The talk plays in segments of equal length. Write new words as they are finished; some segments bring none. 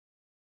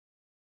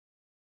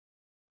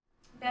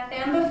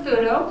Bethann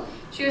Baffuto.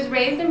 She was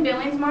raised in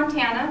Billings,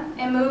 Montana,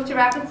 and moved to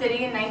Rapid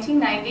City in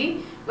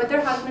 1990 with her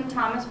husband,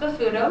 Thomas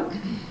Baffuto.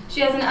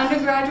 She has an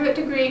undergraduate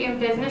degree in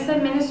business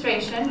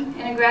administration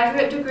and a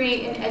graduate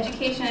degree in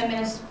education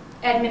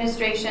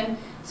administration,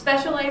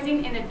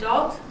 specializing in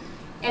adult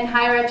and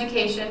higher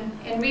education,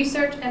 in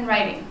research and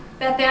writing.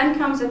 Bethann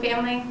comes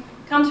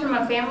from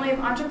a family of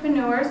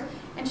entrepreneurs,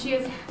 and she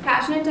is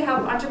passionate to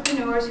help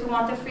entrepreneurs who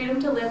want the freedom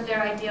to live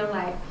their ideal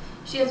life.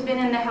 She has been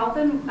in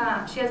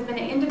the she has been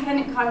an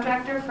independent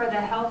contractor for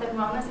the health and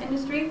wellness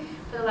industry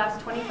for the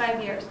last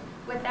 25 years.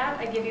 With that,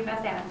 I give you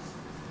Bethann.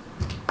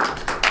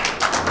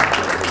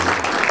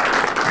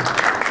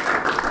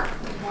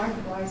 Good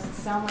morning. Do I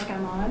sound like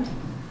I'm on?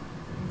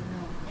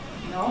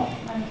 No?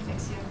 Let me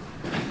fix you.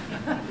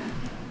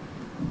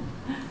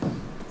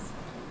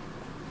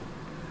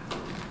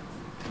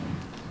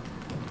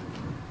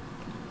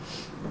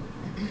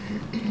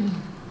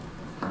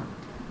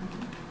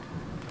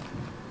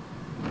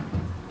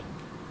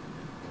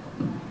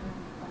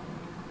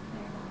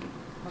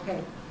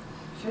 Okay,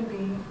 should be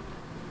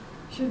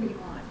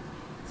on.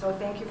 So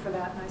thank you for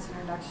that nice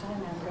introduction,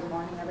 and good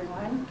morning,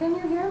 everyone. Can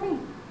you hear me?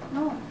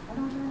 No, I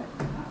don't hear it.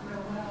 Not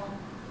real well.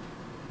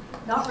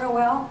 Not real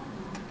well?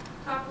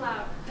 Talk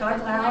loud.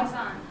 Talk loud? Mic's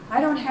on.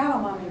 I don't have a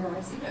mommy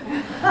voice.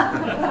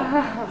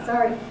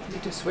 Sorry.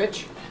 Need to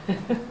switch?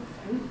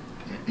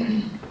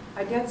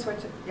 I did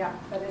switch it, yeah,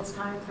 but it's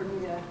time for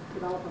me to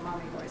develop a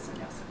mommy voice, I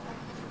guess.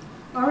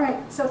 All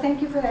right, so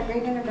thank you for that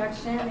great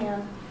introduction,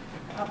 and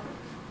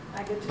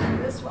I get to do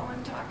this while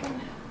I'm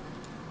talking.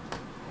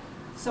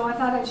 So I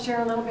thought I'd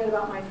share a little bit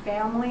about my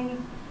family,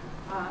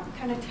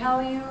 kind of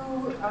tell you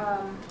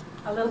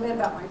a little bit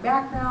about my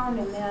background,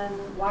 and then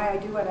why I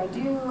do what I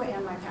do,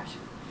 and my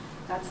passion.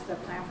 That's the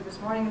plan for this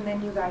morning, and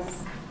then you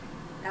guys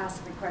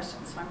ask me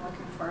questions, so I'm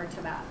looking forward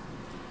to that.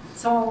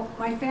 So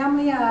my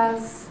family,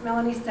 as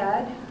Melanie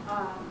said,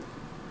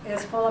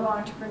 is full of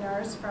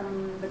entrepreneurs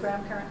from the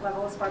grandparent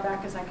level as far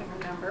back as I can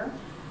remember.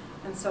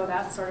 And so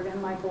that's sort of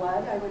in my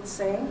blood, I would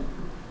say.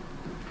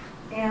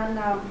 And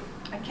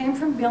I came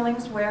from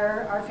Billings,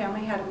 where our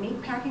family had a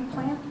meat packing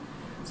plant.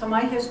 So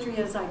my history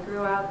is I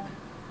grew up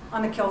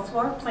on the kill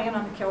floor, playing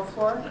on the kill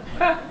floor.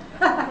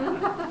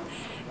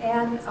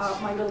 And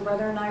my little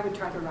brother and I would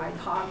try to ride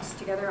hogs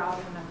together out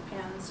in the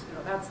pens. You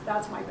know,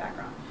 that's my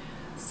background.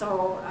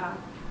 So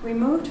we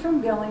moved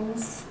from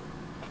Billings.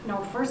 No,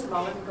 first of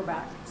all, let me go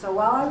back. So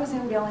while I was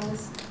in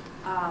Billings,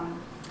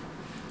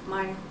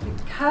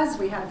 because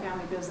we had a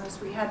family business,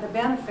 we had the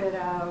benefit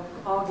of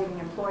all getting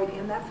employed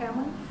in that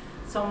family.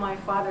 So my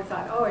father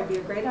thought, oh, it'd be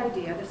a great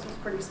idea, this was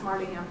pretty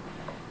smart of him,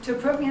 to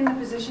put me in the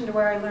position to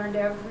where I learned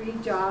every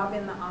job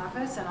in the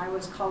office, and I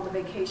was called a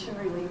vacation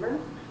reliever,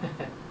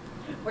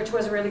 which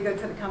was really good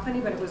for the company,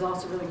 but it was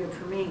also really good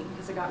for me,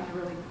 because it got me a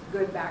really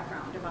good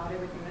background about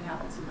everything that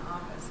happens in the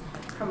office,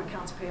 from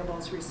accounts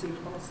payables,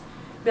 receivables,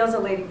 bills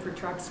of lading for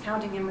trucks,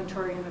 counting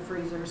inventory in the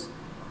freezers,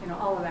 you know,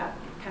 all of that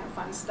kind of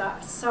fun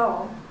stuff.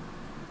 So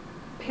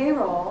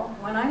payroll,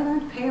 when I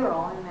learned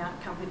payroll in that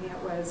company,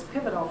 it was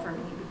pivotal for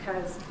me,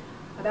 because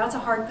that's a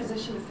hard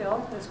position to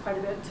fill. There's quite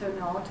a bit to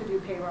know to do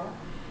payroll.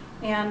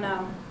 And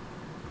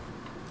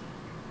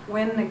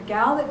when the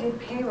gal that did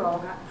payroll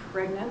got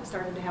pregnant,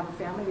 started to have a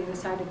family, they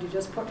decided to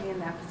just put me in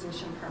that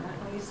position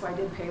permanently. So I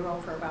did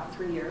payroll for about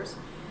 3 years.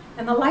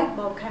 And the light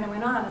bulb kind of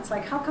went on. It's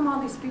like, how come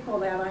all these people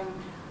that I'm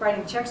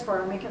writing checks for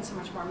are making so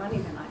much more money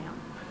than I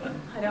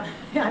am?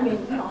 I mean,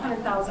 you know,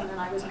 100,000, and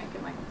I was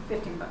making like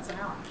 15 bucks an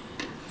hour.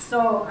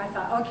 So I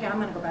thought, okay, I'm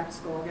going to go back to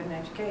school, get an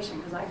education,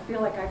 because I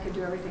feel like I could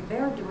do everything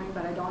they're doing,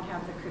 but I don't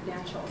have the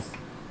credentials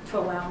to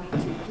allow me to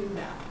do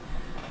that.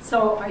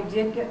 So I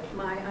did get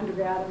my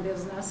undergrad in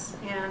business,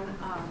 and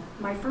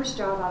my first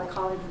job out of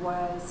college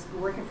was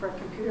working for a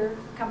computer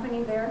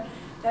company there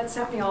that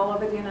sent me all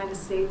over the United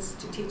States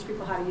to teach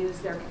people how to use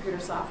their computer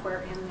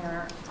software in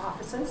their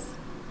offices.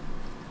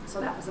 So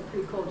that was a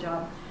pretty cool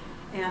job.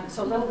 And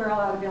so little girl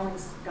out of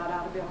Billings got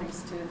out of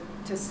Billings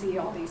to see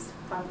all these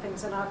fun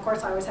things. And of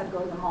course I always had to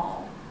go to the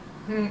mall.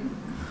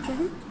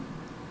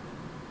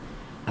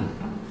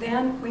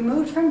 Then we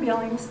moved from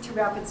Billings to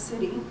Rapid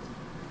City.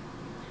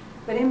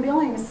 But in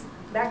Billings,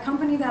 that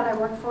company that I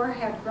worked for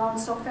had grown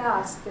so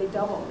fast, they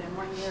doubled in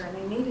 1 year. And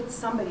they needed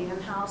somebody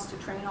in-house to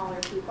train all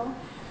their people.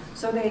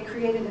 So they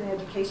created an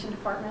education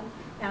department,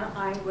 and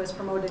I was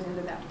promoted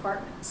into that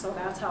department. So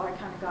that's how I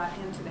kind of got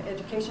into the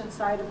education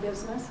side of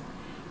business.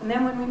 And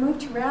then when we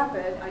moved to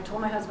Rapid, I told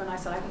my husband, I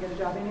said, I can get a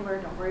job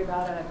anywhere, don't worry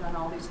about it. I've done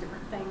all these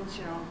different things,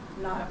 you know,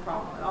 not a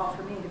problem at all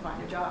for me to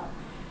find a job.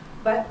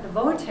 But the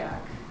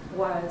VOTEC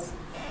was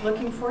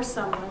looking for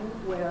someone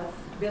with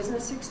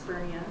business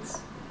experience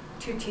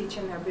to teach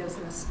in their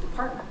business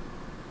department.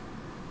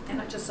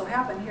 And it just so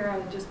happened here I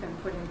had just been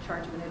put in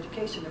charge of an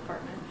education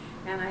department,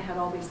 and I had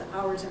all these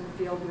hours in the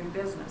field doing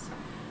business.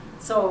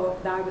 So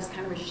I was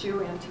kind of a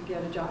shoo-in to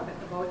get a job at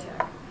the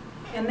VOTEC.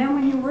 And then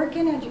when you work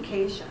in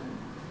education,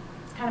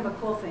 kind of a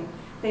cool thing.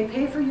 They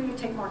pay for you to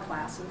take more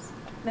classes,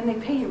 then they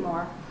pay you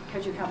more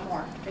because you have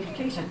more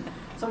education.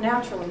 So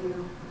naturally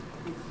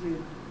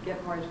you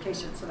get more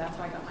education, so that's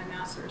how I got my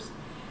master's.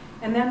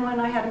 And then when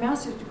I had a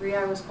master's degree,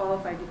 I was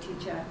qualified to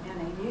teach at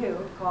NAU,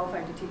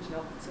 qualified to teach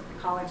at the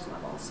college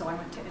level, so I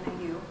went to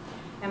NAU.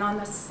 And on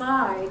the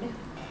side,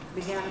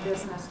 began a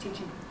business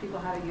teaching people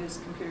how to use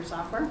computer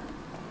software.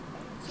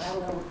 So I had a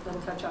little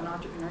touch on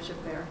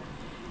entrepreneurship there.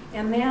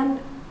 And then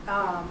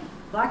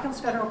Black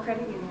Hills Federal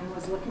Credit Union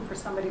was looking for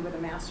somebody with a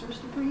master's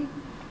degree.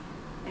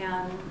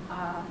 And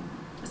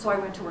so I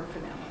went to work for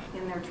them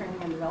in their training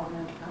and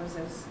development. I was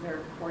as their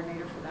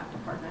coordinator for that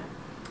department.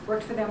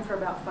 Worked for them for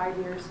about 5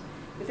 years.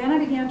 But then I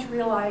began to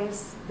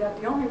realize that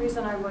the only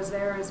reason I was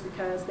there is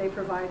because they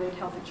provided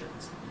health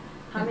insurance.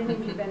 How many of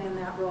you have been in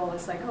that role?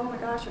 It's like, oh my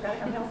gosh, you've got to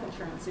have health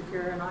insurance. If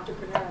you're an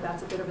entrepreneur,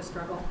 that's a bit of a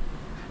struggle.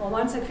 Well,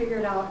 once I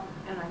figured out,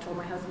 and I told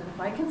my husband, if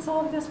I can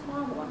solve this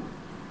problem,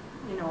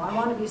 you know, I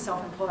want to be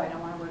self-employed. I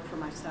want to work for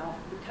myself,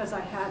 because I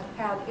had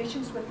had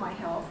issues with my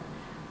health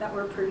that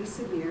were pretty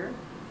severe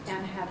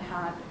and had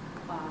had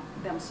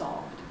them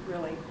solved,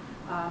 really.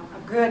 A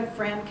good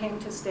friend came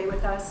to stay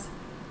with us,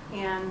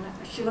 and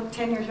she looked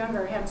 10 years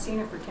younger. I hadn't seen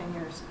her for 10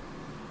 years.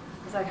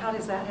 I was like, how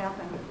does that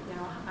happen? You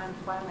know, and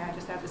finally I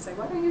just had to say,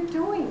 what are you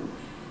doing?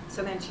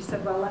 So then she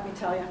said, well, let me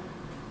tell you.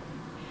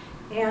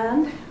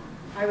 And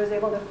I was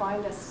able to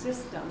find a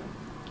system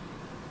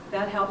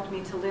that helped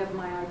me to live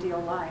my ideal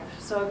life.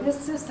 So this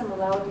system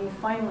allowed me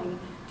finally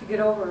to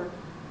get over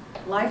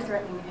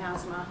life-threatening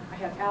asthma. I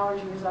had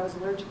allergies. I was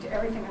allergic to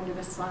everything under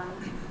the sun.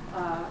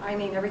 I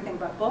mean everything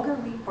but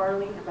bulgur, wheat,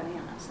 barley, and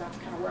bananas. That's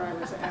kind of where I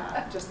was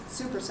at. Just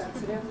super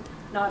sensitive.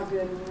 Not a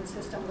good immune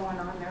system going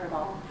on there at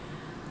all.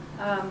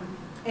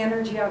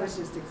 Energy, I was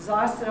just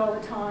exhausted all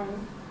the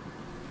time.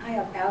 I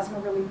have asthma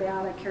really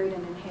bad. I carried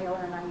an inhaler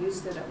and I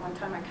used it at one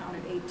time. I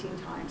counted 18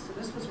 times. So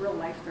this was real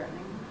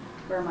life-threatening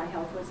where my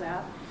health was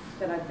at,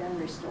 that I've been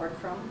restored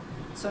from.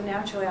 So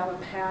naturally I have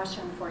a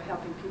passion for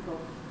helping people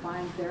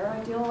find their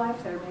ideal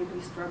life. They may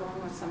be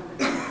struggling with some of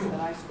the things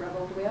that I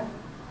struggled with.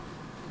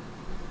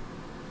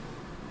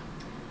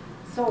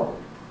 So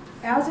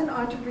as an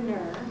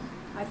entrepreneur,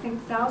 I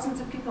think thousands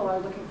of people are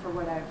looking for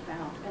what I've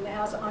found. And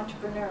as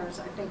entrepreneurs,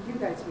 I think you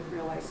guys would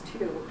realize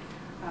too,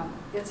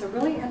 it's a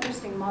really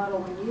interesting model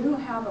when you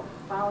have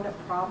found a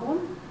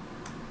problem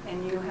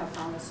and you have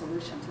found a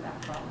solution to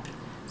that problem.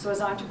 So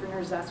as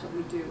entrepreneurs, that's what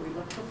we do. We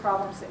look for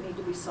problems that need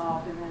to be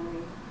solved, and then we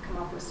come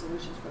up with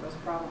solutions for those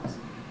problems.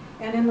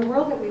 And in the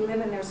world that we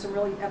live in, there's some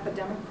really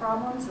epidemic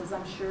problems, as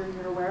I'm sure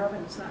you're aware of,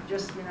 and it's not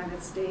just the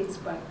United States,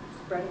 but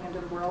spreading into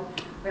the world.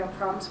 We have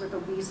problems with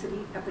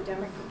obesity,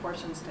 epidemic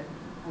proportions to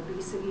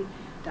obesity,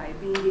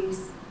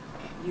 diabetes,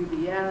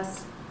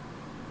 UBS,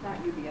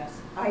 not UBS,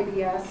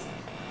 IBS.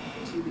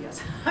 It's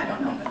UBS. I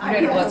don't know.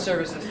 United Blood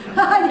Services.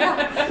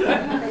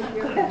 Thank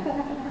you.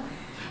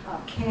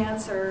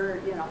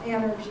 Cancer, you know,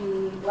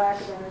 energy, lack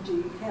of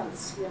energy,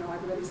 hence, you know,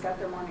 everybody's got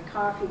their morning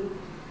coffee,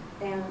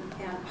 and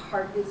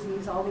heart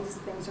disease, all these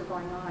things are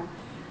going on.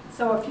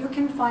 So if you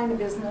can find a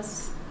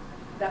business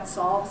that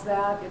solves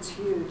that, it's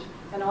huge.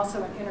 And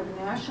also an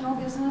international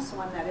business,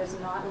 one that is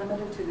not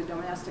limited to the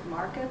domestic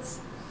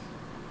markets,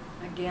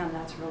 again,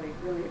 that's really,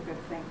 really a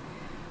good thing.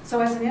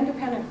 So as an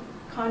independent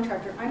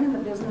contractor, I'm in the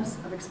business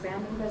of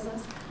expanding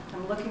business.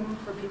 I'm looking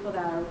for people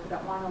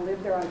that want to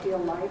live their ideal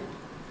life,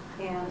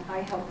 and I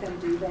help them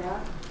do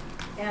that.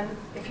 And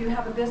if you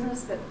have a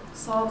business that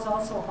solves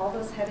also all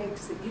those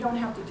headaches that you don't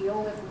have to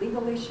deal with,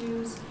 legal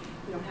issues,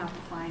 you don't have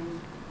to find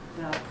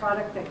the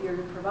product that you're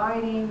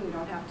providing, you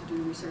don't have to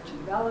do research and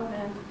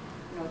development,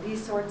 you know,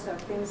 these sorts of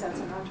things as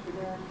an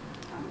entrepreneur.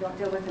 You don't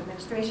deal with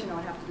administration, you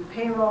don't have to do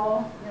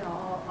payroll, you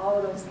know, all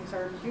of those things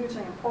are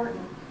hugely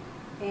important.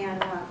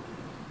 And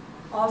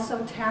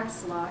also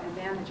tax law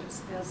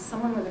advantages. As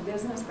someone with a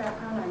business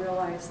background, I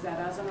realized that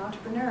as an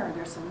entrepreneur,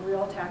 there's some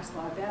real tax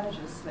law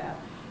advantages that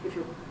if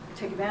you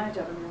take advantage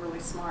of them, you're really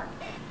smart.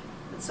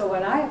 And so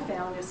what I have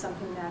found is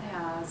something that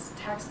has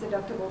tax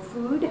deductible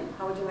food.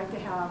 How would you like to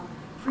have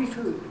free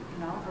food, you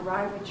know,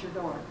 arrive at your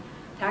door?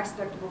 Tax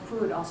deductible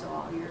food, also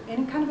all your,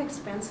 any kind of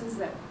expenses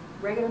that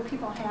regular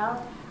people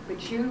have,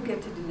 but you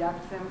get to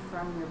deduct them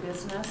from your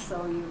business,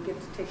 so you get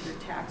to take your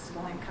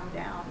taxable income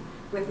down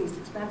with these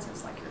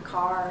expenses, like your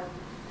car,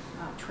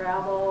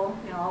 travel,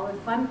 you know, all the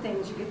fun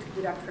things you get to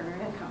deduct from your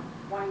income.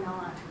 Why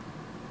not?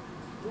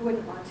 Who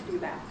wouldn't want to do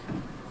that?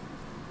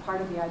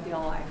 Part of the ideal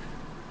life.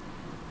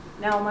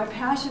 Now, my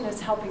passion is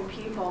helping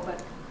people,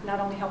 but not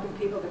only helping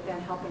people, but then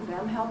helping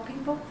them help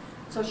people.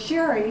 So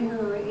Sherry,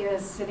 who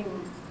is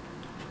sitting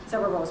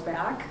several rows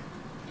back,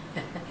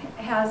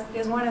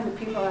 is one of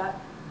the people that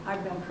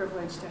I've been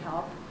privileged to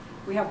help.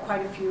 We have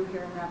quite a few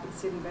here in Rapid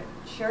City, but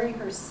Sherry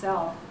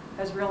herself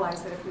has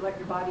realized that if you let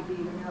your body be a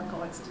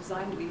miracle, it's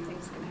designed to be,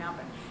 things can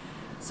happen.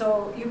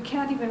 So you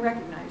can't even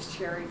recognize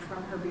Sherry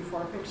from her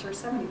before picture.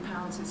 70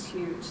 pounds is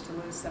huge, to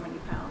lose 70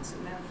 pounds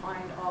and then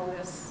find all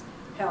this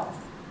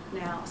health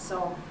now.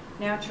 So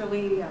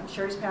naturally,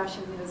 Sherry's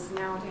passion is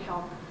now to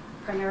help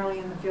primarily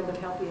in the field of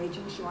healthy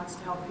aging. She wants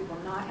to help people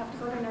not have to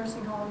go to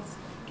nursing homes,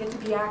 get to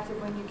be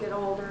active when you get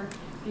older,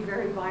 be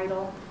very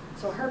vital.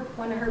 So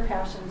one of her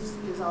passions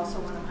is also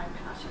one of my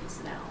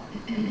passions now.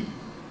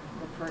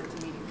 Look forward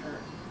to meeting her.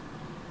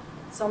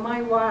 So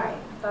my why,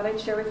 I thought I'd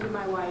share with you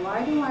my why.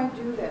 Why do I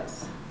do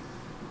this?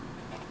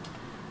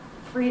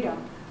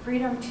 Freedom.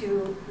 Freedom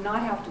to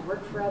not have to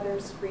work for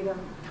others, freedom,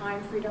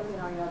 time freedom, you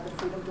know, you have the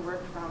freedom to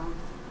work from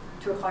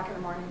 2 o'clock in the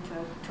morning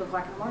to 2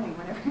 o'clock in the morning,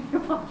 whenever you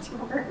want to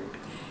work.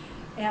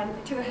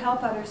 And to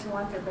help others who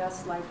want their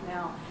best life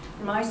now.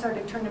 And when I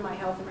started turning my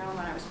health around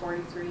when I was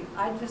 43,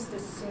 I'd just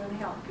as soon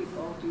help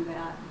people do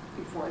that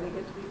before they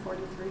get to be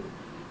 43.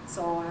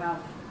 So I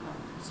have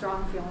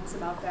strong feelings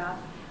about that.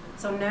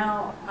 So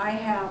now I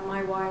have,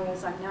 my why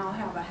is I now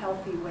have a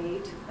healthy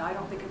weight. I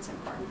don't think it's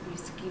important to be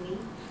skinny.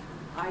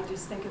 I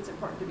just think it's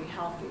important to be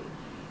healthy.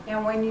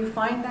 And when you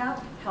find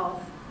that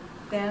health,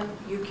 then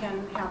you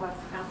can have an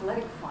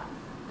athletic fun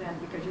then,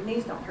 because your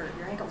knees don't hurt,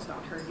 your ankles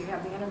don't hurt, you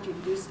have the energy to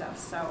do stuff.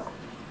 So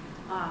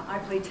I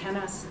play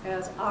tennis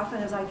as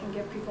often as I can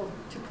get people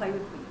to play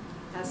with me,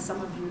 as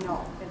some of you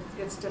know.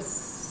 It's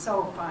just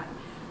so fun.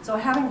 So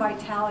having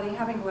vitality,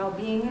 having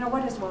well-being, you know,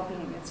 what is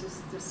well-being? It's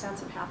just this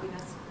sense of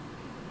happiness.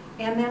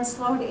 And then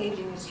slowed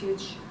aging is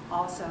huge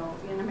also.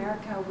 In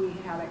America, we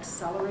have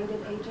accelerated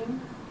aging,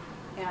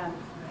 and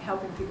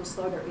helping people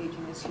slow their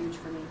aging is huge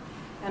for me.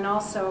 And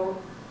also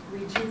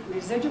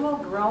residual,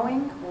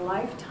 growing,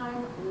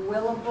 lifetime,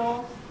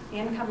 willable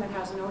income that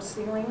has no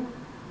ceiling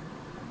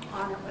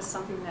on it was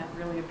something that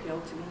really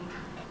appealed to me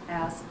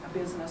as a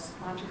business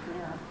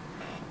entrepreneur.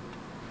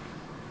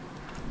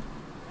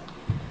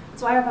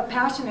 So I have a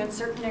passion in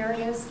certain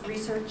areas.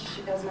 Research,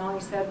 as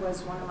Melanie said,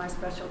 was one of my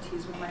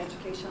specialties with my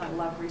education. I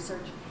love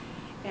research.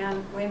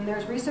 And when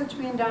there's research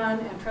being done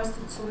and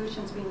trusted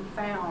solutions being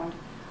found,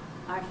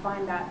 I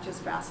find that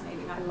just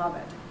fascinating. I love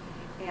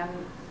it. And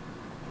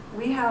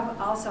we have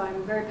also,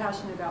 I'm very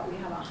passionate about, we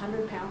have a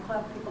 100-pound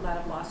club, people that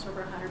have lost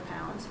over 100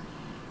 pounds.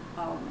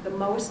 The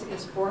most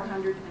is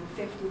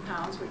 450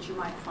 pounds, which you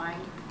might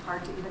find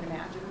hard to even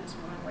imagine. This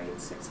woman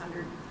weighed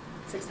 600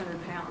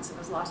 pounds and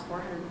has lost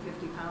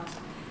 450 pounds.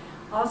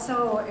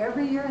 Also,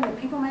 every year in the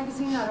People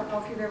magazine, I don't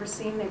know if you've ever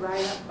seen, they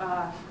write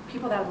up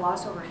people that have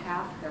lost over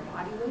half their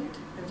body weight.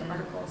 There's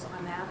articles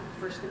on that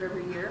first of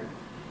every year.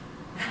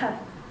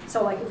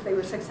 So like if they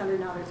were 600,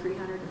 now they're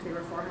 300. If they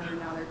were 400,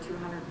 now they're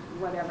 200,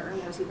 whatever.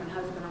 And there's even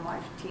husband and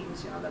wife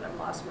teams, you know, that have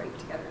lost weight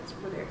together. It's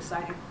really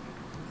exciting.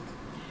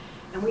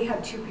 And we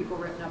had 2 people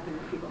written up in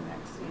the People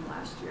magazine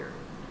last year.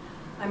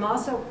 I'm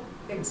also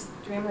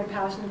extremely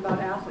passionate about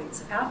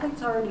athletes.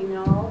 Athletes already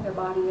know their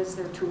body is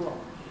their tool.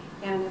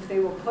 And if they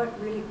will put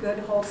really good,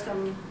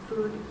 wholesome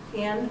food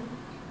in,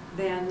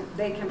 then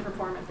they can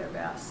perform at their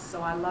best.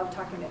 So I love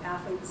talking to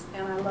athletes,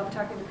 and I love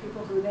talking to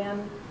people who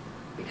then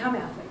become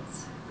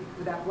athletes,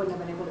 that wouldn't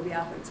have been able to be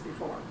athletes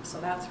before. So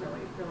that's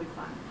really, really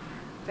fun.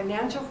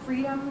 Financial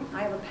freedom,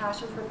 I have a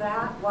passion for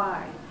that.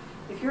 Why?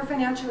 If you're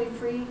financially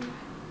free,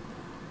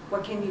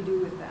 what can you do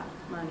with that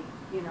money?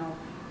 You know,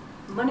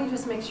 money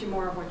just makes you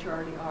more of what you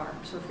already are.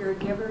 So if you're a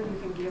giver, you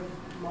can give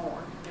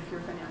more if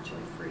you're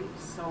financially free.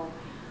 So,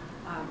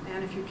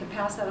 and if you can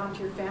pass that on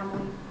to your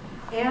family,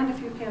 and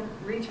if you can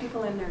reach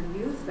people in their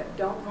youth that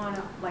don't want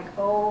to, like,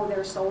 owe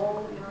their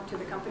soul, you know, to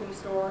the company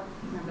store.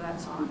 Remember that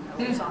song?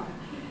 That old song.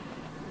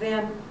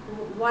 Then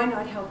why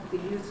not help the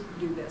youth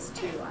do this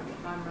too?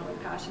 I'm really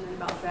passionate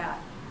about that.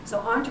 So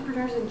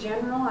entrepreneurs in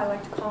general, I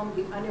like to call them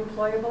the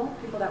unemployable,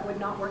 people that would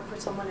not work for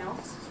someone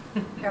else,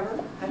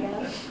 ever,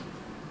 again.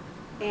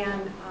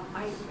 And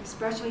I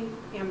especially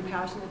am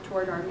passionate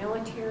toward our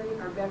military,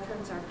 our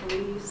veterans, our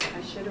police.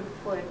 I should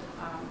have put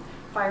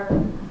fire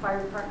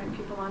department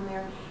people on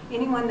there.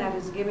 Anyone that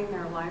is giving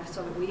their life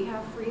so that we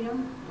have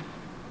freedom,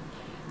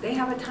 they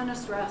have a ton of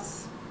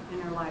stress in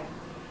their life.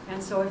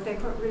 And so if they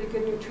put really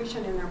good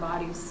nutrition in their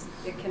bodies,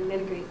 it can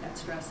mitigate that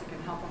stress. It can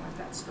help them with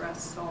that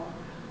stress. So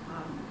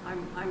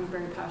I'm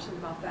very passionate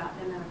about that.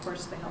 And then, of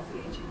course, the healthy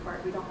aging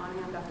part. We don't want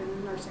to end up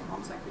in nursing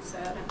homes, like we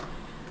said. And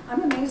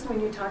I'm amazed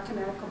when you talk to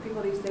medical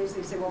people these days,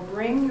 they say, well,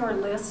 bring your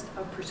list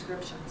of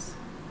prescriptions.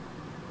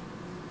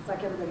 It's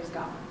like everybody's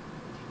got one.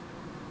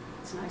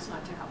 It's nice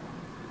not to have one.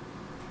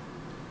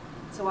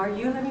 So are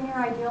you living your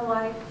ideal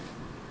life?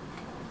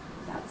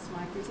 That's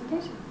my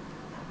presentation.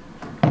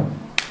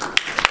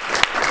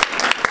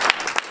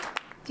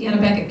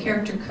 Deanna Becket,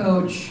 character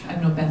coach.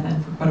 I've known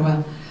Bethann for quite a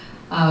while.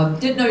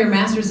 Didn't know your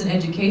master's in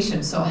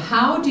education. So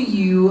how do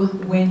you,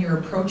 when you're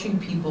approaching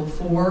people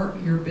for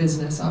your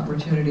business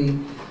opportunity,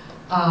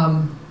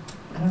 I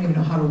don't even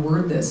know how to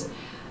word this.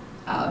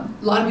 A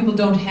lot of people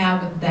don't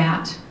have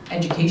that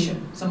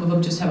education. Some of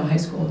them just have a high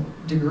school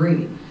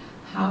degree.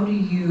 How do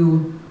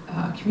you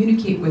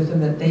communicate with them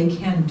that they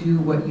can do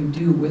what you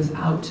do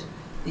without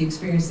the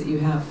experience that you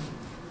have?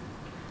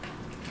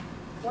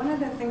 One of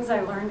the things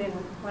I learned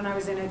when I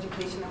was in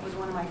education, that was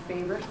one of my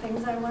favorite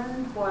things I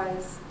learned,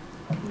 was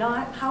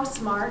not how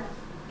smart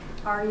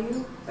are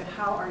you, but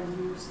how are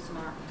you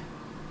smart.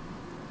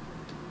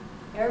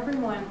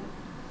 Everyone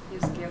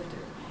is gifted.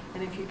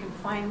 And if you can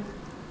find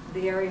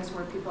the areas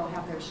where people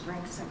have their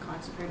strengths and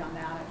concentrate on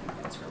that, I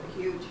think that's really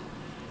huge.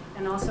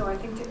 And also I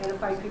think to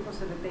edify people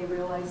so that they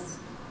realize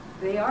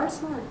they are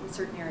smart in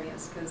certain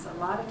areas, because a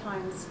lot of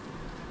times,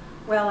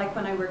 well, like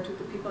when I worked with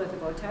the people at the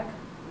Botech,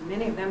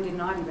 many of them did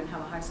not even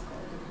have a high school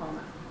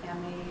diploma,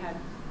 and they had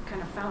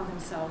kind of found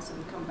themselves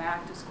and come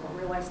back to school,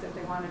 realized that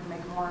they wanted to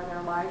make more of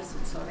their lives,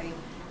 and so they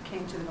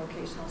came to the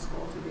vocational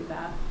school to do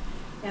that.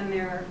 And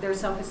their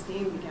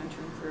self-esteem began to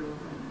improve.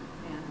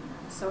 And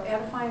so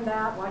edifying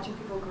that, watching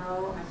people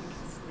grow, I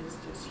think is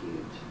just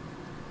huge.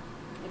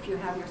 If you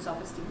have your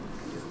self-esteem, you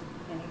can do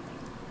anything.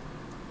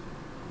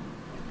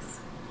 Thanks.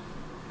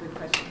 Good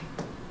question.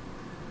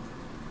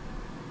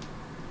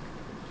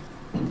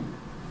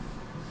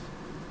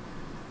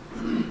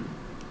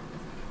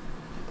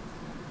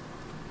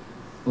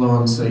 Hello,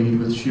 I'm Nsight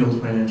with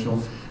Shield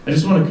Financial. I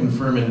just want to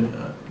confirm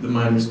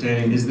my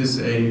understanding, is this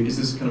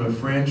kind of a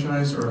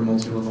franchise or a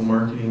multi-level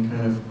marketing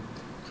kind of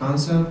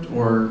concept,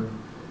 or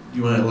do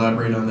you want to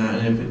elaborate on that?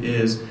 And if it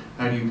is,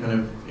 how do you kind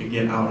of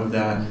get out of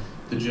that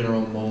the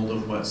general mold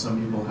of what some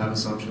people have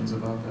assumptions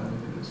about that,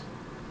 if it is?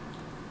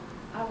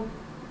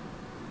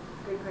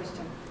 Good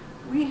question.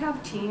 We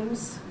have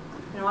teams.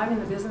 You know, I'm in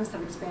the business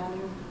of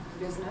expanding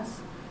business.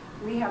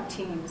 We have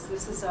teams.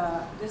 This is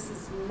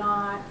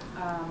not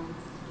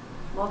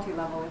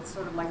multi-level. It's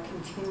sort of like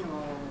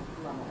continual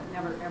level. It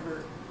never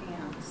ever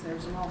ends.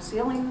 There's no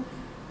ceiling.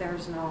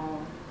 There's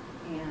no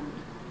end.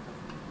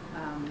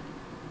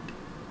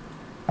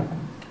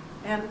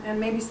 And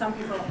maybe some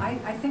people,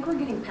 I think we're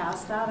getting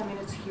past that. I mean,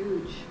 it's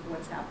huge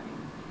what's happening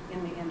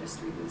in the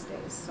industry these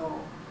days. So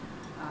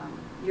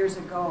years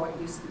ago, it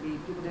used to be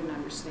people didn't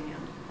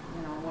understand,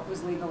 you know, what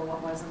was legal,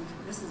 what wasn't.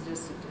 This is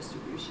just a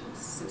distribution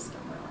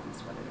system, really,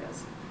 is what it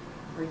is,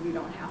 where you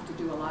don't have to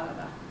do a lot of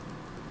the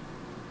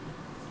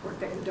work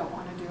that you don't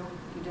want to do.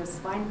 You just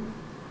find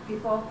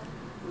people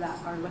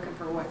that are looking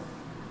for what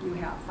you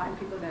have. Find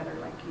people that are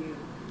like you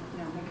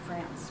know, make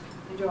friends,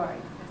 enjoy.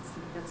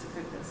 It's a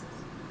good business.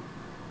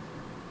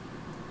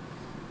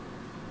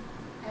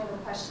 I have a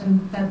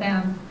question,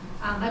 Bethann.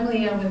 I'm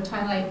Leah with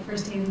Twilight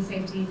First Aid and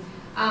Safety.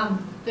 How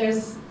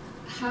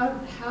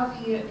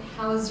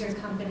has your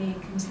company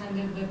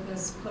contended with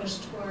this push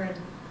toward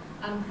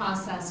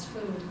unprocessed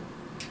food?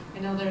 I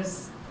know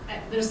there's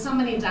so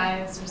many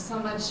diets, there's so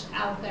much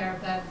out there,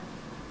 but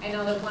I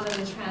know that one of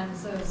the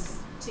trends is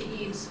to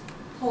eat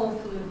whole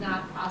food,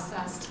 not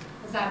processed.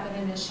 Has that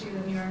been an issue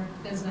in your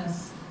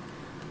business?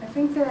 I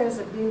think there is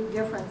a big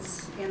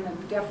difference in the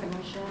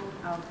definition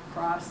of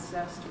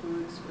processed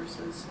foods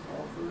versus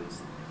whole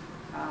foods,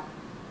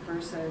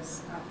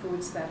 versus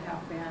foods that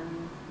have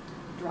been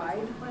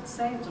dried, let's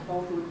say. It's a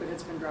whole food, but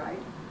it's been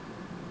dried.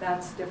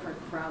 That's different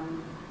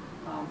from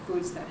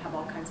foods that have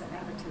all kinds of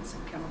additives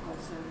and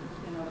chemicals and,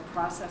 you know, the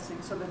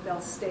processing so that they'll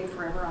stay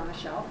forever on the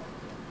shelf,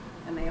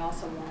 and they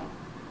also won't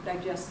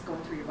digest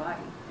going through your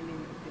body. I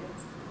mean,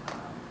 it's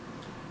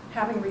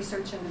having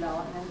research and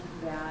development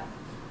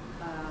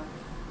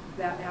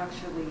that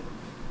actually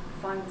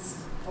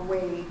finds a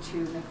way to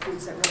make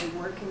foods that really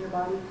work in your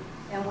body,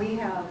 and we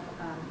have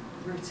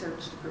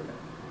research to prove it.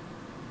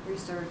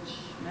 Research,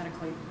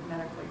 medically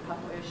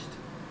published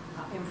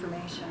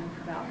information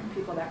about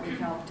people that we've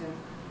helped,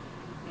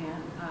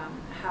 and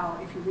how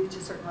if you reach a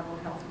certain level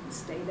of health, you can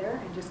stay there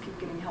and just keep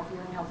getting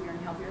healthier and healthier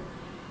and healthier.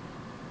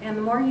 And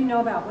the more you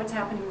know about what's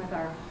happening with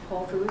our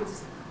whole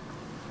foods,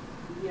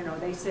 you know,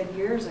 they said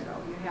years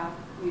ago,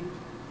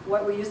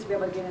 what we used to be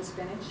able to get in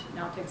spinach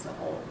now takes a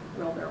whole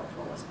wheelbarrow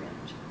full of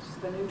spinach.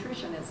 The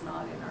nutrition is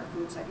not in our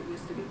foods like it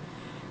used to be,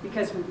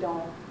 because we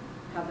don't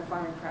have the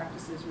farming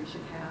practices we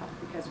should have,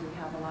 because we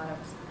have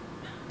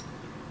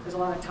there's a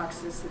lot of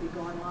toxicity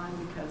going on,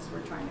 because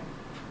we're trying to,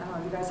 I don't know,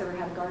 have you guys ever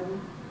had a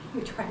garden?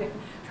 You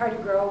try to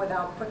grow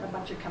without putting a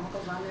bunch of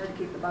chemicals on there to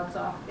keep the bugs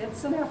off.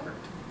 It's an effort,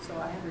 so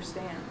I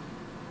understand,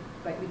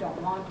 but you don't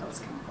want those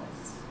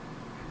chemicals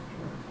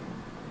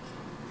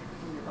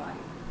in your body.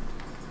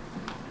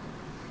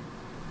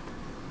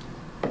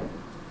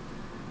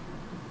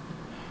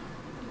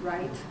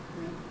 Right?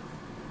 I mean,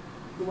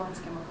 who wants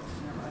chemicals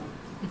in their body?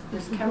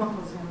 There's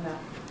chemicals in the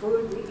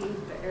food we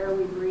eat, the air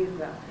we breathe,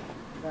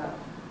 the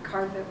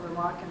carpet we're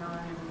walking on.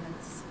 I mean,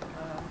 it's,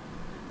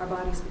 our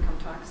bodies become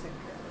toxic,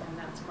 and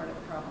that's part of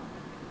the problem.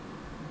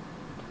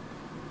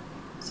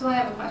 So I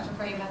have a question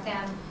for you,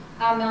 Bethann.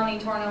 Melanie,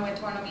 Torno with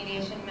Torno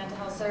Mediation Mental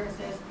Health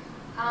Services.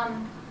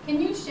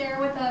 Can you share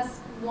with us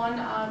one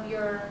of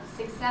your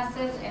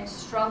successes and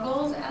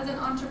struggles as an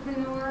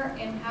entrepreneur,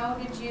 and how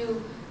did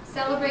you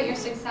celebrate your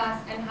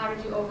success, and how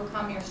did you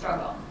overcome your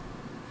struggle?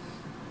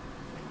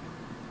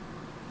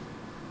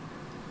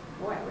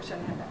 Boy, I wish I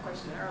had that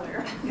question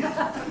earlier.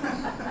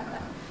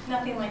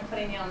 Nothing like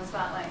putting you on the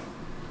spotlight.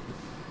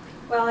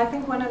 Well, I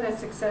think one of the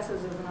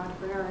successes as an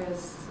entrepreneur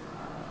is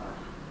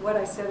what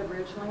I said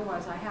originally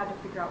was I had to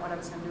figure out what I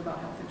was going to do about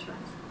health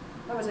insurance.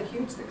 That was a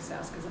huge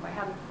success, because if I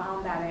hadn't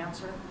found that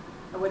answer,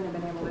 I wouldn't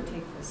have been able to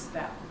take this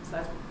step. So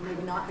that's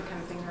maybe not the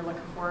kind of thing you're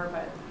looking for,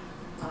 but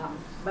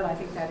I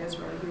think that is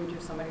really huge.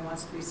 If somebody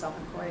wants to be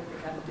self-employed,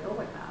 they've got to deal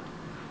with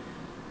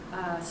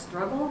that.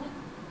 Struggle.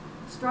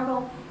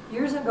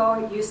 Years ago,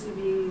 it used to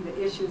be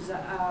the issues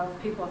of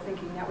people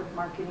thinking network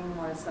marketing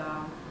was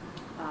a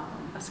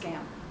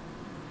scam.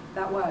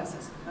 That was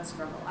a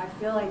struggle. I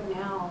feel like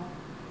now,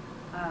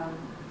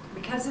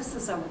 because this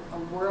is a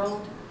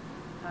world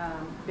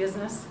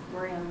business.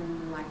 We're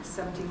in like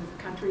 17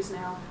 countries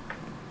now.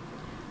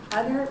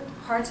 Other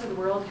parts of the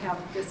world have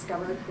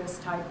discovered this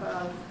type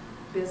of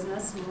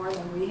business more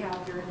than we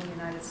have here in the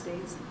United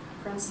States.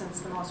 For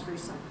instance, the most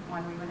recent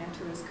one we went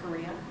into is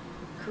Korea.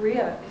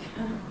 Korea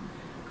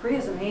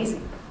is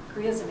amazing.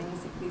 Korea is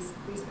amazing.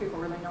 These people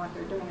really know what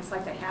they're doing. It's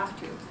like they have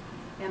to.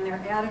 And their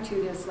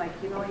attitude is like,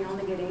 you know, you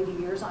only get 80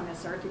 years on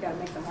this earth. You got to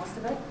make the most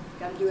of it. You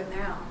got to do it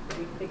now.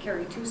 They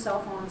carry 2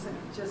 cell phones, and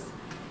it just,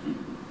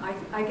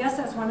 I guess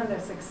that's one of the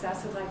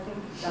successes I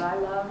think that I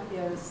love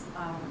is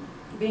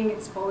being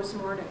exposed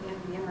more to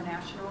the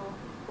international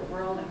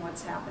world and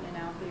what's happening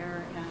out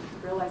there, and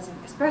realizing,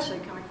 especially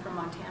coming from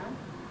Montana,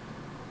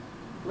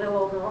 little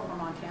old girl from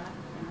Montana,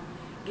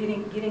 you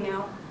know, getting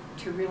out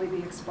to really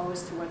be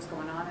exposed to what's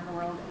going on in the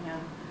world,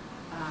 and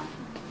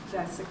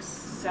the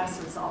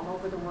successes all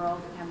over the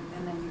world,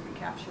 and then you can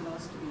capture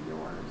those to be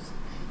yours.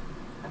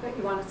 I bet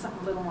you wanted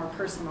something a little more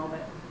personal,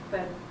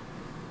 but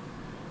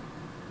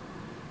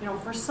you know,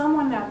 for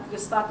someone that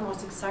just thought the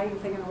most exciting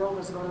thing in the world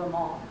was to go to the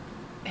mall,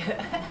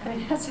 I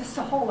mean, that's just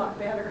a whole lot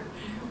better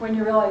when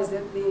you realize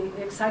that the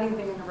exciting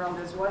thing in the world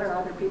is what are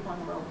other people in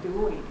the world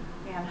doing,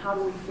 and how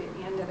do we fit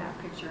into that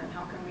picture, and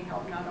how can we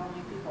help not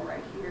only people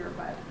right here,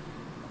 but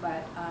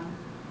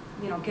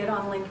you know, get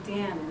on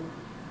LinkedIn and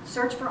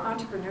search for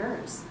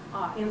entrepreneurs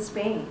in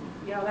Spain,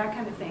 you know, that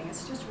kind of thing.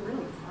 It's just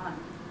really fun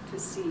to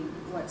see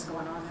what's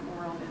going on in the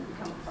world and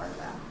become a part of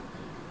that.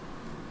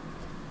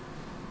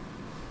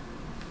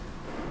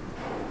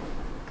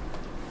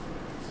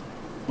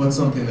 What's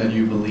something that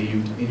you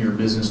believed in your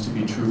business to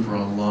be true for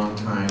a long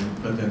time,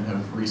 but then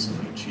have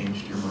recently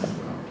changed your mind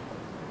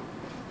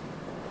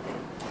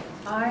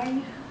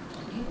about?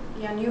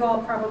 And you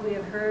all probably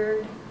have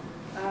heard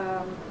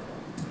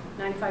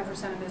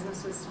 95% of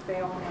businesses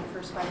fail in the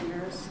first 5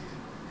 years.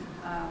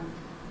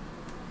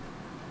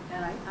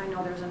 And I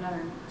know there's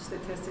another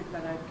statistic,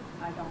 but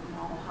I don't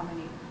know how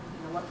many, you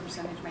know, what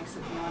percentage makes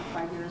it beyond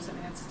 5 years, and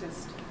it's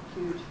just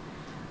huge.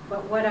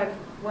 But what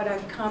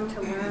I've come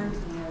to learn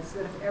is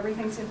that if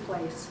everything's in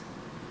place,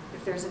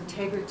 if there's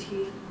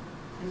integrity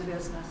in the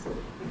business,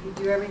 if you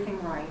do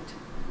everything right,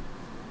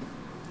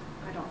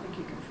 I don't think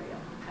you can fail.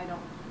 I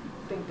don't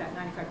think that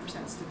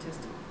 95%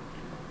 statistic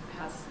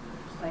has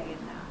play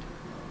in that.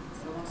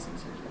 So those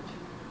things are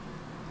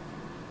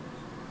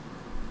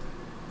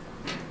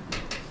huge.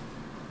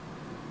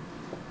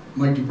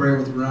 Mike Dupre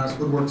with Renatus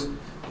Woodworks.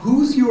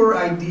 Who's your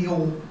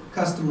ideal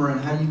customer and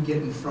how do you get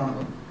in front of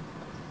them?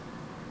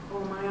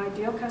 Oh, my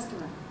ideal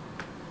customer.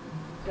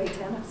 Play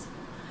tennis.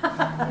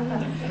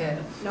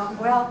 No,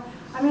 well,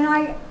 I mean,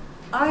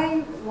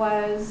 I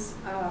was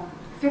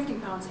 50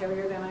 pounds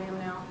heavier than I am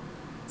now.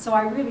 So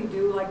I really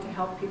do like to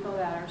help people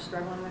that are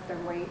struggling with their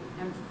weight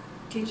and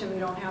teach them you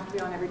don't have to be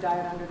on every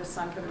diet under the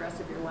sun for the rest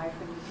of your life,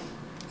 and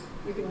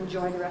you can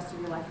enjoy the rest of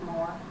your life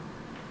more.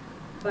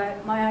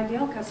 But my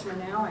ideal customer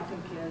now, I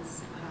think,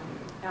 is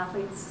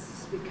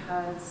athletes,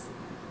 because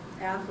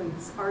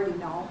athletes already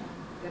know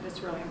that it's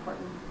really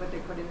important what they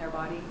put in their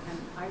body,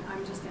 and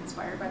I'm just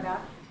inspired by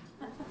that.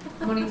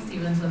 Monique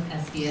Stevens with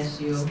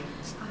SDSU.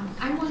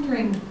 I'm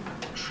wondering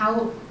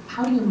how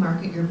do you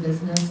market your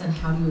business, and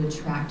how do you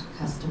attract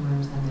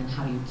customers, and then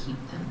how do you keep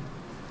them?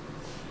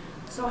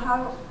 So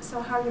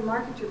how you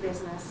market your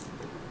business?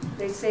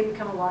 They say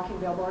become a walking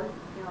billboard.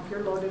 You know, if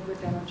you're loaded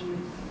with energy,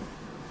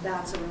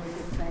 that's a really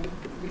good thing.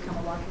 Become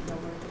a walking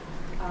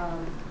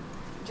billboard.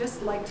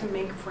 Just like to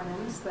make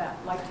friends that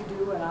like to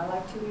do what I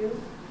like to do.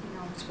 You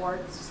know,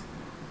 sports.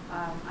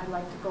 I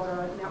like to go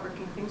to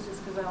networking things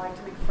just because I like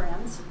to make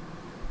friends.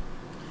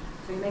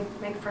 So you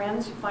make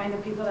friends, you find the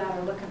people that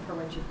are looking for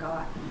what you've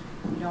got.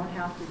 You don't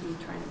have to be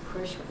trying to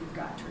push what you've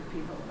got to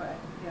people, but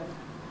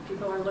if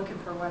people are looking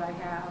for what I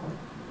have,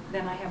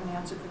 then I have an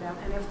answer for them.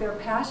 And if they're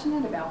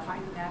passionate about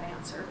finding that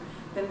answer,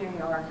 then they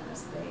are going to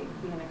stay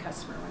being a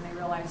customer when they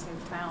realize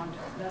they've found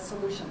the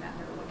solution that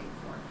they're looking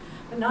for.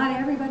 But not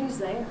everybody's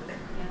there.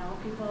 You know,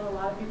 a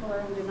lot of people are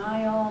in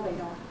denial. They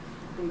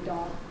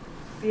don't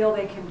feel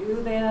they can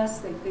do this.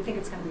 They think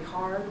it's going to be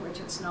hard, which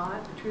it's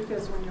not. The truth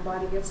is, when your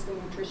body gets the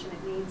nutrition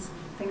it needs,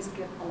 things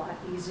get a lot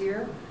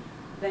easier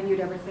than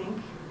you'd ever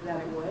think that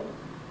it would.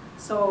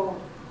 So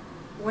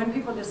when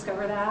people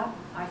discover that,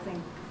 I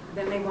think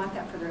then they want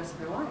that for the rest of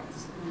their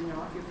lives. And, you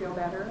know, if you feel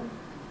better,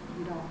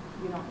 you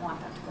don't want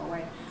that to go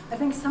away. I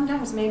think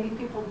sometimes maybe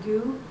people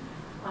do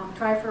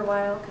try for a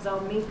while, because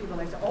I'll meet people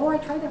like, oh, I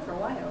tried that for a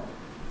while,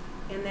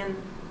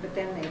 but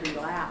then they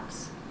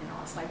relapse. You know,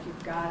 it's like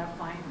you've got to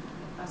find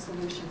a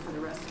solution for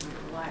the rest of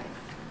your life,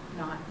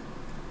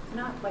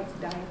 not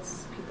like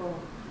diets. People,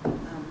 you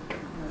know,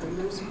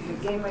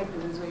 they gain weight,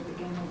 they lose weight,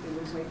 they gain weight, they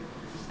lose weight.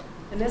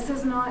 And this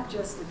is not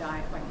just a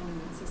diet by any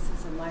means. This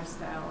is a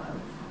lifestyle of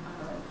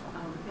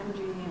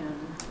energy, and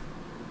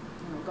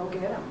you know, go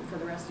get them for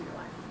the rest of your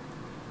life.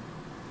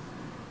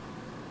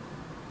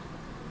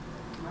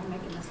 Am I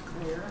making this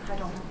clear? I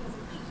don't know.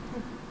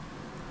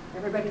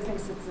 Everybody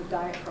thinks it's a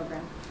diet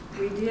program.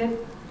 We did.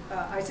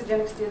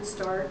 Isagenix did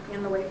start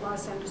in the weight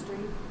loss industry.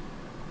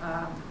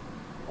 I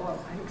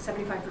think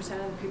 75% of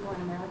the people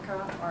in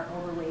America are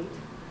overweight.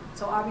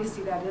 So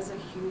obviously that is a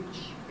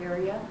huge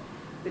area,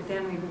 but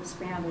then we've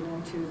expanded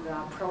into the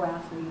pro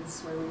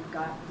athletes where we've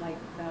got like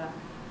the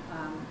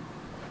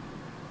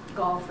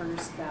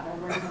golfers that are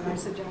wearing an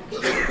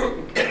Isagenix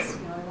shirt because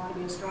they want to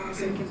be as strong as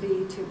they can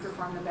be to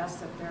perform the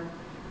best at their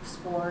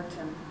sport.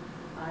 And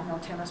I know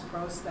tennis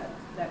pros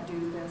that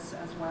do this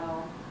as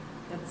well.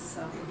 It's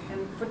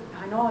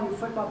I know all you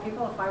football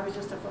people. If I was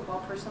just a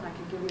football person, I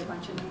could give you a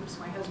bunch of names.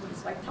 My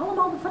husband's like, tell them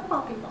all the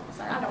football people. I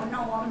say, I don't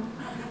know them.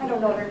 I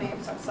don't know their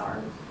names. I'm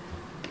sorry,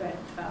 but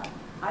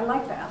I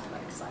like the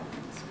athletic side of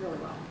things really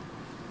well.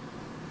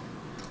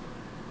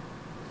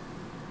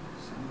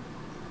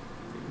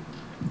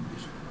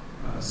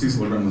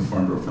 Cecil Jargn with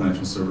Farm Bureau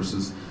Financial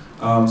Services.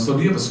 So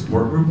do you have a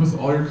support group with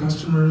all your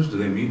customers? Do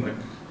they meet like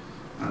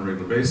on a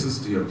regular basis?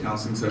 Do you have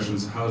counseling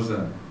sessions? How's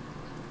that?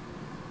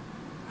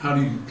 How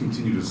do you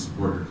continue to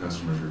support your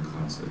customers, your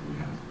clients that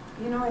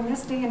you have? In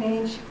this day and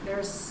age,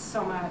 there's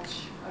so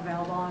much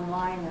available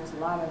online. There's a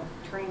lot of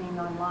training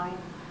online.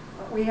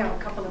 But we have a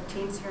couple of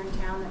teams here in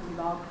town that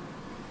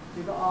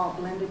we've all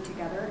blended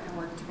together and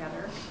worked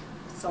together.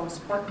 So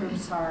support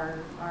groups are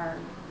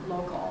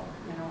local,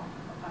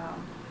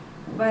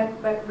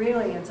 But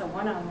really, it's a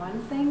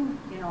one-on-one thing.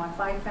 If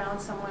I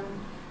found someone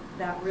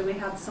that really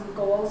had some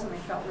goals and they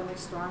felt really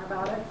strong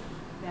about it,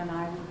 then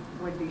I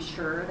would be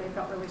sure they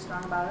felt really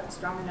strong about it,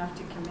 strong enough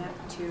to commit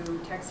to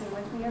texting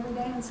with me every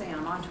day and saying,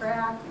 I'm on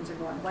track, things are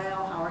going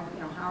well, how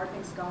are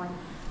things going?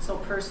 So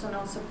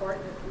personal support,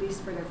 at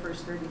least for their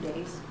first 30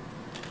 days.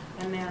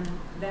 And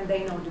then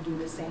they know to do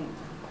the same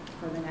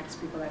for the next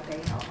people that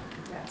they help,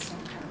 that same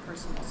kind of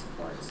personal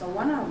support. So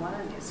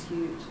one-on-one is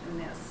huge in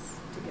this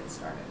to get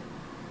started.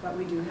 But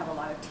we do have a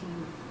lot of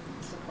team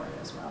support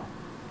as well.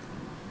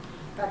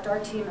 In fact, our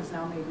team is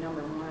now made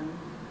 #1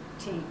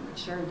 team, which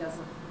Sherry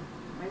doesn't,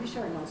 maybe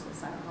Sherry knows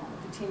this, I don't know,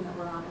 but the team that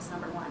we're on is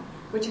 #1,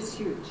 which is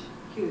huge,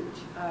 huge.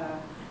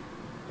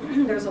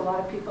 There's a lot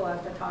of people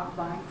at the top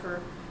vying for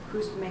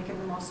who's making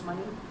the most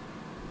money.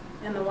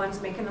 And the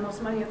ones making the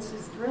most money, it's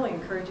just really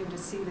encouraging to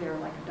see they're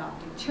like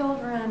adopting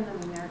children. I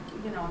mean,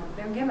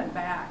 they're giving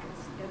back.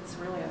 It's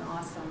really an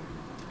awesome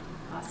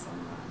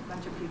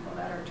bunch of people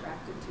that are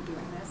attracted to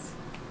doing this.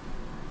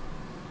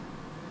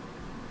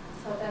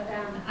 So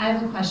Bethann, I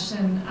have a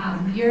question.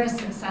 You're a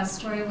success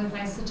story with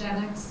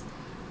Isagenix.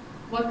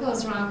 What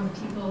goes wrong with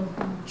people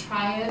who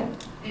try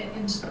it?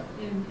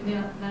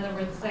 In other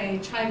words, they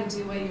try to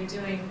do what you're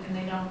doing and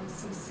they don't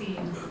succeed.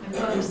 And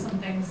what are some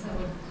things that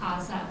would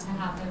cause that to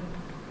happen?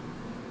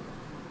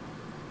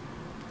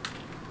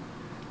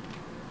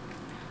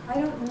 I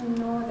don't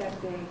know that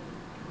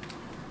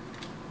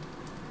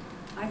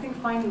I think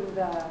finding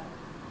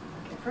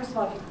first of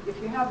all,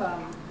 if you have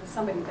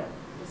somebody that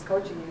is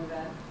coaching you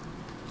that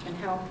can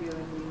help you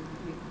and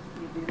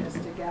you do this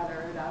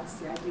together, that's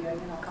the idea,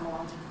 come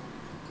along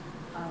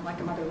like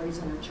a mother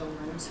raising her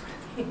children sort of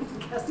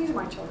thing. Yes, these are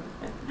my children.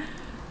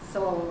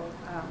 So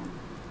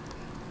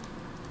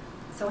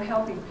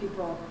helping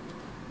people,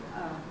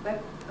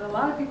 but a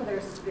lot of people,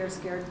 they're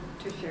scared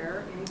to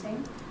share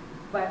anything,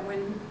 but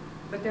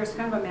there's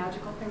kind of a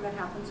magical thing that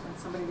happens when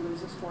somebody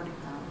loses 40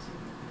 pounds.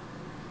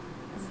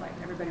 It's like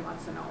everybody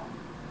wants to know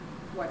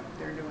what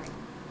they're doing,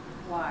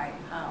 why,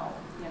 how,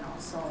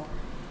 so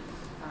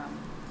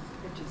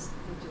it just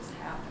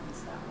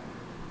happens that way.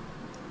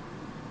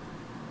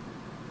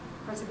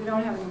 Of course, if you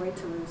don't have any weight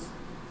to lose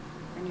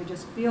and you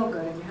just feel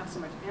good and you have so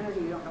much energy,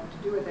 you don't know what to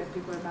do with it,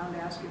 people are bound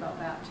to ask you about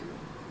that too.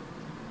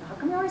 How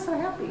come you're always so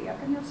happy? How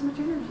come you have so much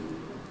energy?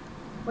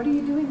 What are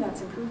you doing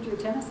that's improved your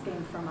tennis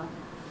game from a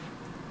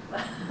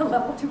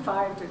level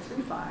 2.5 to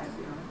 3.5?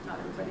 Not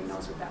everybody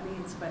knows what that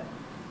means, but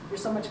you're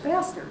so much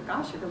faster.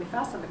 Gosh, you're really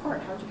fast on the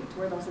court. How'd you get to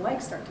where those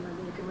legs start to move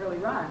and you can really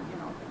run?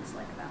 Things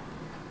like that.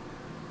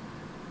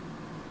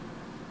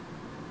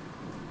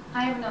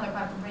 I have another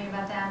question for you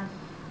about that.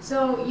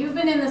 So you've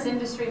been in this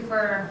industry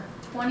for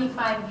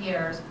 25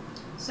 years.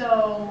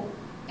 So,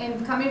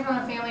 and coming from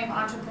a family of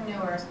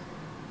entrepreneurs,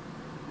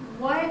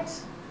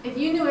 if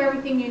you knew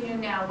everything you knew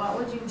now, what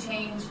would you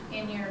change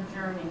in your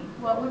journey?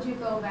 What would you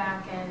go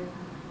back and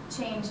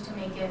change to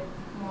make it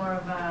more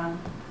of a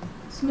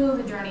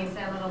smooth journey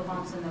instead of little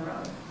bumps in the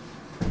road?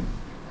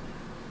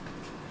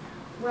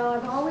 Well,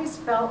 I've always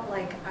felt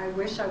like I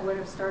wish I would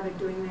have started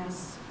doing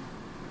this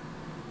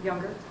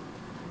younger.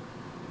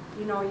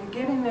 You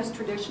get in this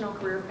traditional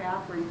career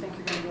path where you think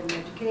you're going to get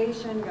an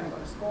education, you're going to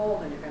go to school,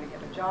 then you're going to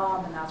get a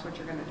job, and that's what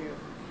you're going to do.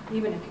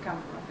 Even if you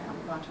come from a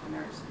family of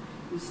entrepreneurs,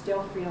 you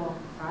still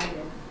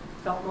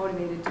felt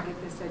motivated to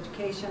get this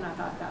education. I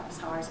thought that was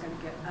how I was going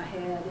to get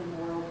ahead in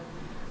the world.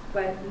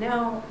 But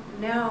now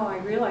I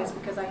realize,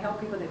 because I help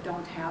people that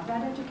don't have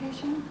that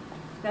education,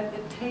 that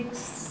it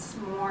takes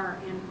more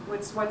in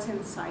what's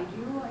inside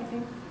you. I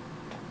think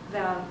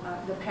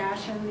the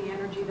passion, the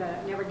energy,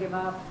 the never give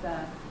up,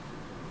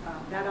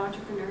 that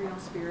entrepreneurial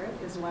spirit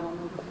is what will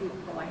move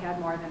people ahead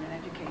more than an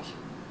education.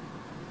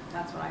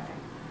 That's what I think.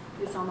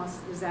 It's almost,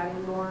 is that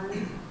inborn?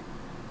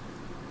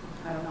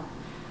 I don't know.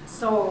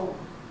 So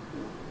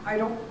I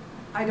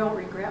don't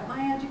regret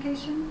my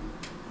education.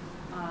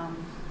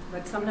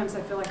 but sometimes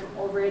I feel like I'm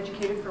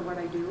overeducated for what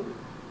I do.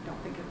 I don't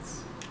think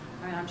it's,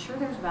 I mean, I'm sure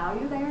there's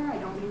value there. I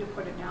don't need to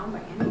put it down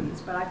by any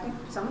means, but I think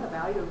some of the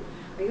value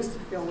I used to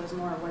feel was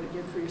more what it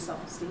did for your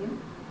self-esteem.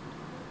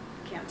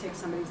 You can't take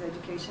somebody's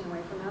education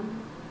away from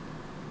them.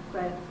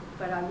 But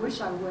I wish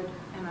I would,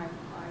 and I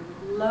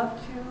would love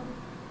to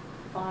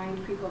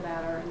find people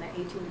that are in the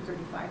 18 to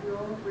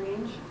 35-year-old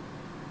range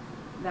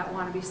that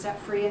want to be set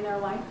free in their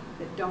life,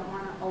 that don't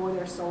want to owe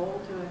their soul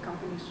to a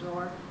company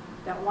store,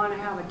 that want to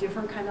have a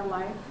different kind of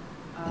life,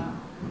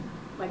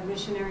 like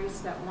missionaries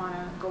that want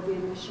to go be a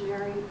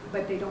missionary,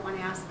 but they don't want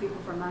to ask people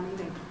for money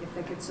if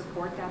they could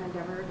support that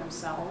endeavor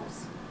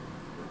themselves.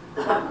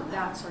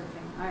 That sort of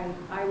thing.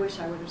 I wish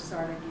I would have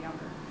started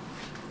younger.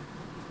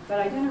 But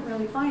I didn't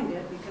really find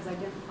it because I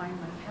didn't find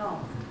my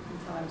health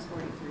until I was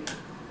 43. You know,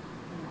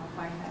 if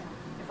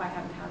I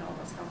hadn't had all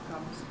those health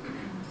problems,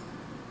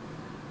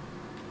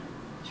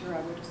 sure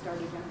I would have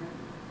started younger.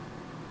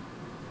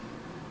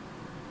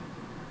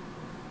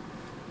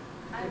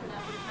 I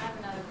have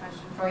another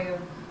question for you.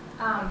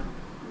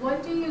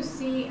 What do you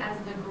see as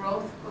the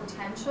growth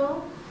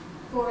potential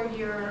for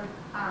your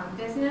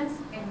business,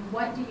 and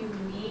what do you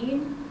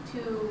need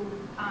to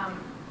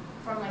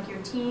from like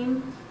your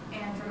team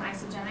and from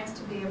Isagenix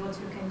to be able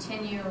to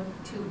continue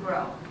to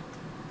grow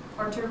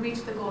or to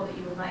reach the goal that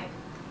you would like?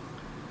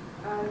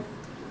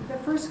 The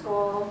first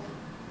goal,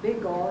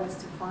 big goal, is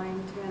to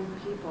find 10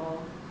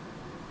 people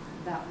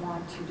that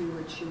want to do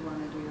what you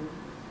want to do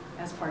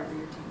as part of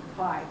your team.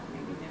 5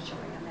 maybe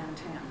initially, and then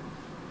 10.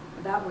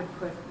 But that would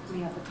put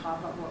me at the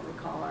top of what we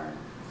call our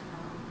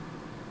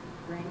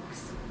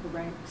ranks, the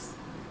ranks.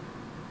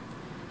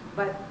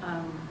 But,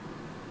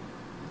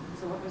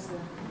 so what was the,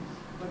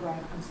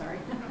 I'm sorry.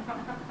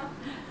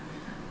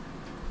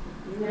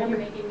 You're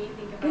making me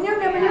think about. Can you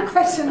remember your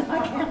question?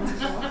 I can't.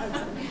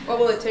 What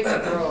will it take to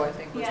grow, I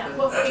think, was Yeah, the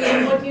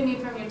what do you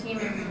need from your team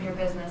and from your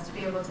business to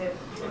be able to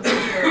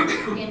reach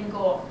your end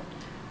goal?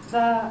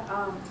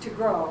 To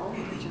grow,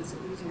 which is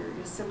easier,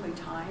 is simply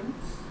time.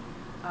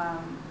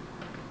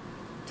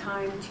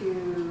 Time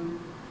to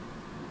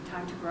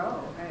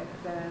grow.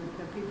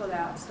 The people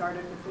that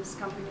started with this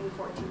company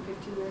 14,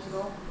 15 years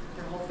ago,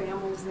 their whole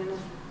family's in it. I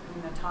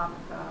mean, the top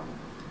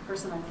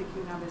person I'm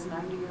thinking of is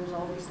 90 years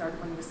old. He started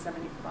when he was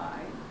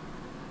 75.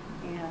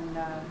 And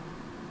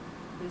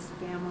his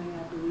family,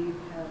 I believe,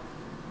 have,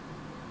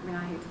 I mean,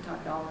 I hate to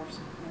talk dollars,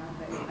 you know,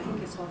 but I think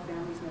his whole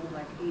family's made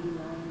like $80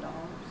 million.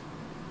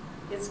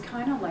 It's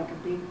kind of like a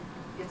big,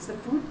 it's the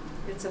food,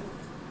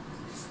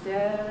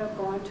 instead of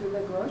going to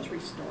the grocery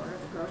store,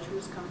 the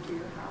groceries come to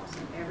your house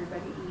and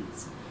everybody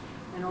eats.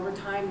 And over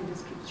time, you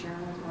just keep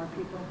sharing with more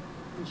people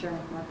and sharing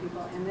with more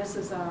people. And this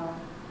is a,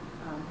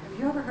 have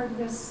you ever heard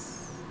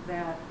this,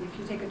 that if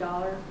you take $1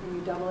 and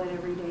you double it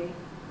every day,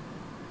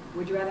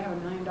 would you rather have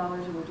 $1 million or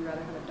would you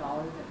rather have $1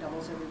 that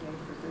doubles every day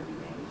for 30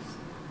 days?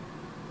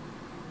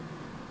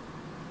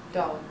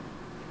 dollar.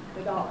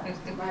 The dollar,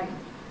 right.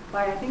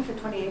 By I think the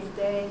 28th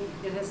day,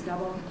 it has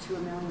doubled to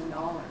 $1 million.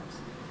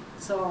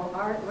 So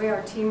our way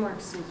our team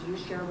works is you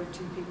share with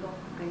 2 people,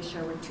 they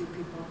share with 2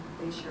 people,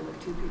 they share with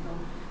 2 people.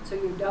 So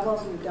you double,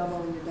 you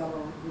double, you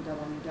double, you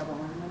double, you double,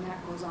 and when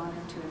that goes on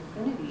into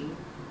infinity,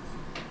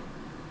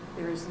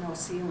 there is no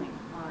ceiling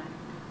on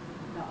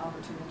the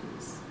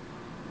opportunities.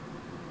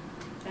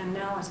 And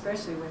now,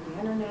 especially with the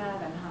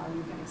internet and how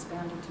you can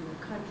expand into new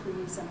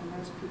countries, I mean,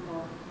 there's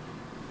people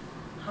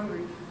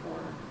hungry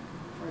for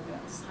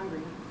this,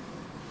 hungry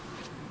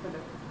for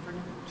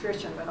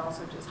nutrition, but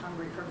also just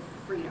hungry for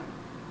freedom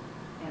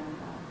and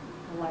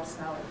the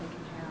lifestyle that they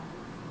can have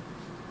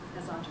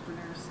as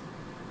entrepreneurs.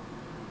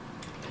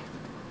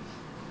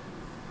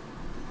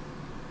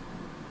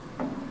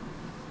 Any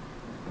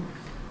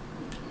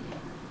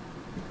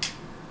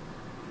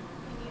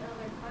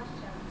other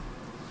questions?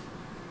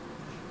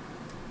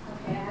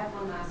 Okay, I have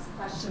one last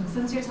question.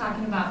 Since you're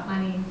talking about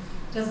money,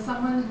 does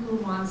someone who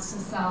wants to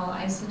sell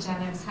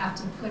Isagenix have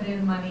to put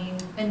in money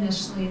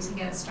initially to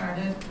get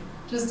started,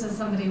 just as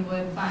somebody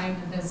would buying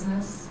a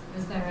business?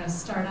 Is there a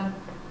startup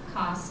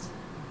cost?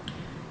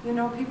 You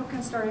know, people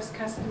can start as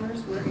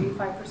customers. We're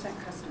 85%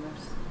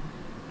 customers,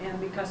 and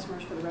be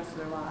customers for the rest of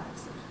their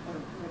lives, or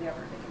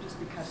whatever. They can just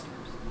be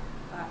customers.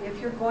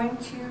 If you're going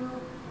to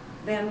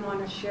then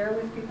want to share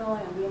with people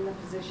and be in the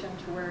position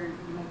to where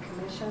you make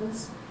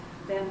commissions,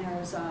 then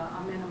there's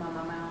a minimum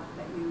amount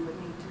that you would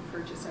need to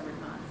purchase every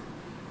month.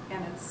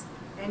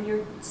 And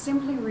you're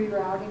simply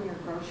rerouting your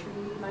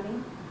grocery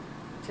money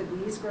to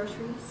these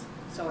groceries,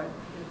 so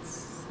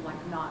it's like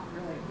not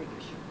really a big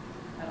issue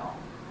at all.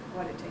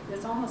 What it takes,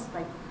 it's almost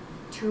like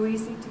too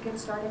easy to get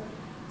started.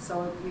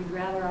 So you'd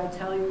rather I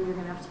tell you you're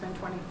going to have to spend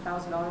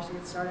 $20,000 to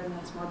get started, and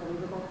that's more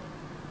believable.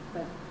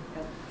 But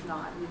if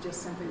not, you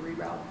just simply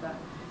reroute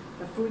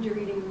the food you're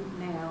eating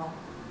now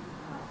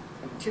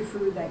to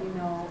food that you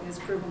know is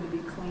proven to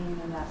be clean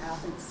and that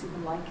athletes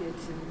even like it,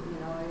 and you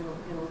know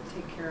it'll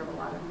take care of a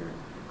lot of your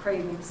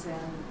cravings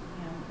and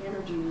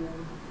energy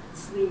and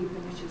sleep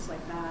and issues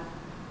like that.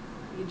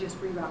 You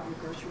just reroute your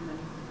grocery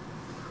money,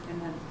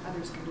 and then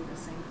others can do the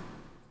same.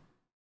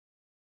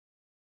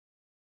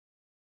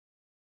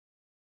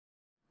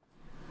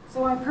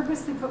 So I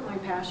purposely put my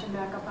passion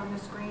back up on the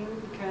screen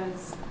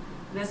because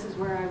this is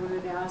where I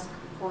would ask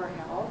for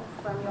help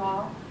from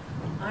y'all.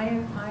 I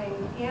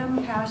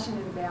am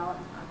passionate about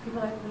people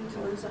that need to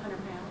lose 100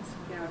 pounds,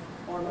 you know,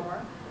 or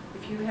more.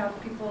 If you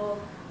have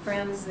people,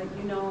 friends that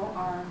you know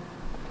are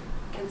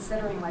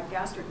considering like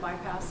gastric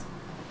bypass,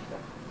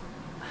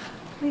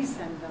 please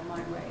send them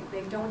my way.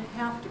 They don't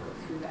have to go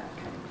through that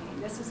kind of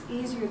pain. This is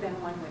easier than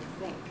one would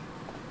think.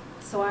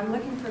 So I'm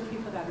looking for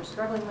people that are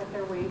struggling with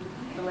their weight,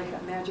 for like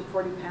that magic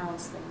 40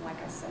 pounds thing,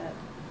 like I said.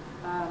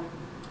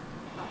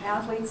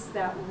 Athletes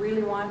that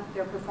really want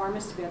their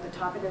performance to be at the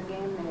top of their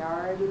game. They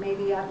are already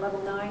maybe at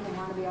level 9, they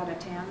want to be at a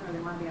 10, or they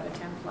want to be at a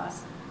 10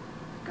 plus.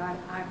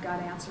 I've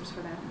got answers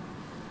for them.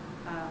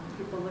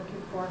 People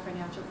looking for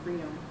financial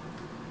freedom.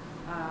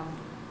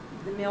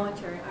 The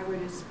military, I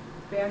would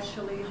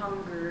especially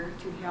hunger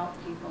to help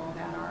people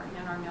that are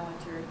in our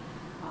military.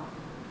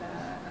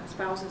 The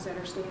spouses that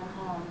are staying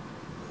home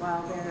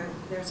while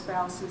their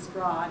spouse is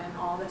abroad and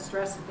all the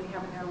stress that they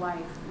have in their life.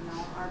 You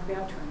know, our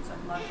veterans,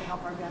 I'd love to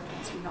help our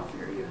veterans be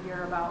healthier. You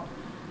hear about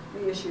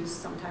the issues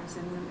sometimes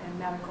in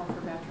medical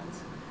for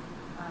veterans.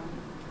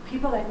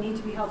 People that need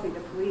to be healthy, the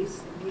police,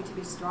 they need to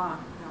be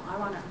strong. You know,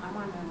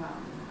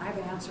 I have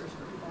answers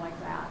for people like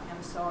that.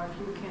 And so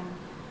if you can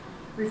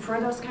refer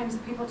those kinds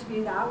of people to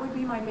me, that would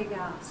be my big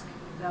ask.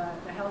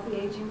 The healthy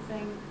aging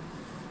thing,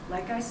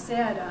 like I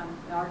said,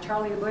 our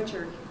Charlie the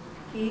Butcher,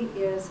 he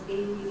is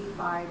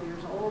 85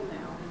 years old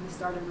now, and he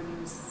started when he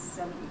was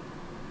 70.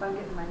 If I'm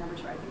getting my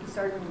numbers right, I think he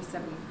started when he was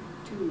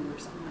 72 or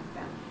something like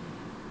that.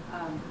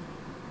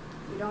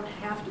 We don't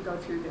have to go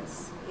through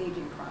this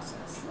aging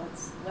process.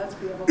 Let's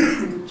be able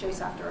to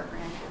chase after our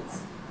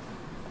grandkids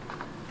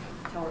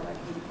until we're like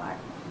 85,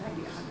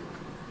 90, 100.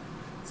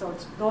 So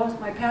it's those,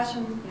 my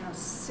passion, you know,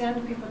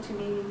 send people to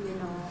me, you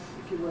know,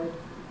 if you would,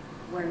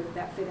 where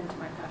that fit into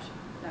my passion.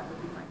 That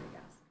would be my